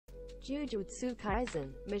Jujutsu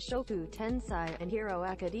Kaisen, Mushoku Tensei, and Hero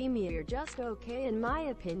Academia are just okay in my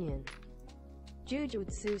opinion.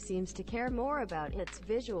 Jujutsu seems to care more about its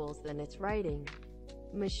visuals than its writing.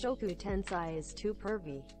 Mushoku Tensei is too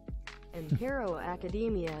pervy. And Hero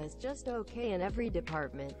Academia is just okay in every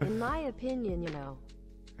department, in my opinion, you know.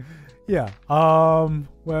 Yeah,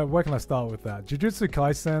 where can I start with that? Jujutsu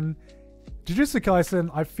Kaisen,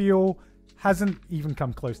 I feel, hasn't even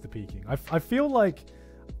come close to peaking. I feel like,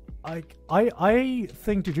 I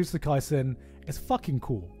think Jujutsu Kaisen is fucking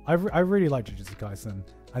cool. I really like Jujutsu Kaisen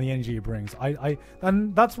and the energy it brings.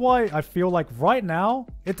 And that's why I feel like right now,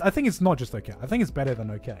 I think it's not just okay. I think it's better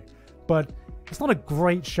than okay. But it's not a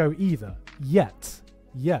great show either. Yet.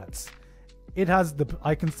 It has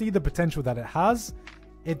I can see the potential that it has.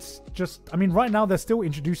 It's just, I mean, right now they're still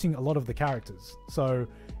introducing a lot of the characters. So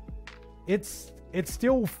it's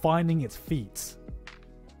still finding its feet.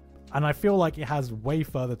 And I feel like it has way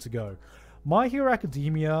further to go. My Hero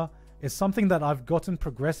Academia is something that I've gotten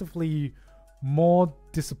progressively more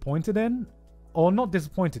disappointed in. Or not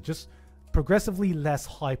disappointed, just progressively less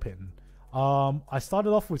hype in. I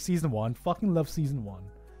started off with Season 1. Fucking love Season 1.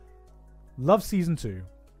 Love Season 2.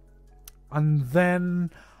 And then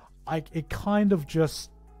it kind of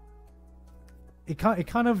just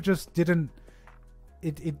didn't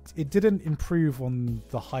improve on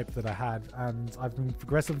the hype that I had, and I've been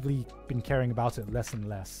progressively caring about it less and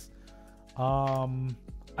less. And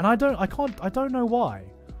I don't know why,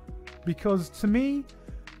 because to me,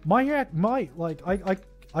 I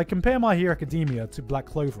compare My Hero Academia to Black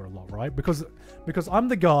Clover a lot, right? Because I'm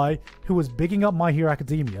the guy who was bigging up My Hero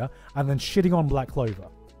Academia and then shitting on Black Clover,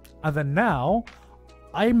 and then now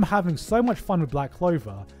I'm having so much fun with Black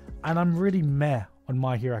Clover, and I'm really meh on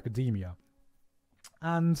My Hero Academia.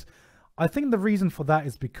 And I think the reason for that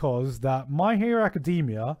is because that My Hero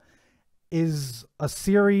Academia is a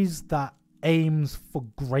series that aims for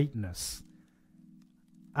greatness.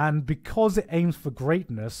 And because it aims for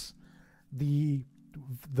greatness, the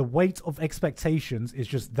weight of expectations is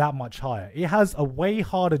just that much higher. It has a way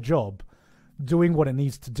harder job doing what it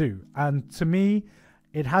needs to do. And to me,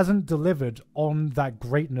 it hasn't delivered on that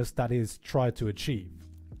greatness that is tried to achieve.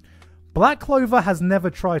 Black Clover has never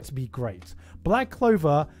tried to be great. Black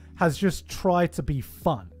Clover has just tried to be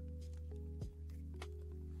fun.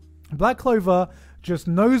 Black Clover just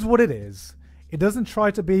knows what it is. It doesn't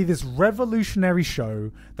try to be this revolutionary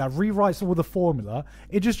show that rewrites all the formula.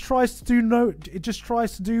 It just tries to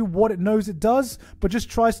do what it knows it does, but just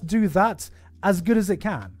tries to do that as good as it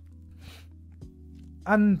can.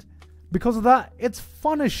 And because of that, it's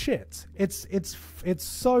fun as shit. It's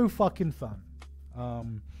so fucking fun.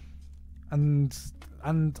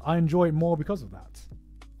 And I enjoy it more because of that.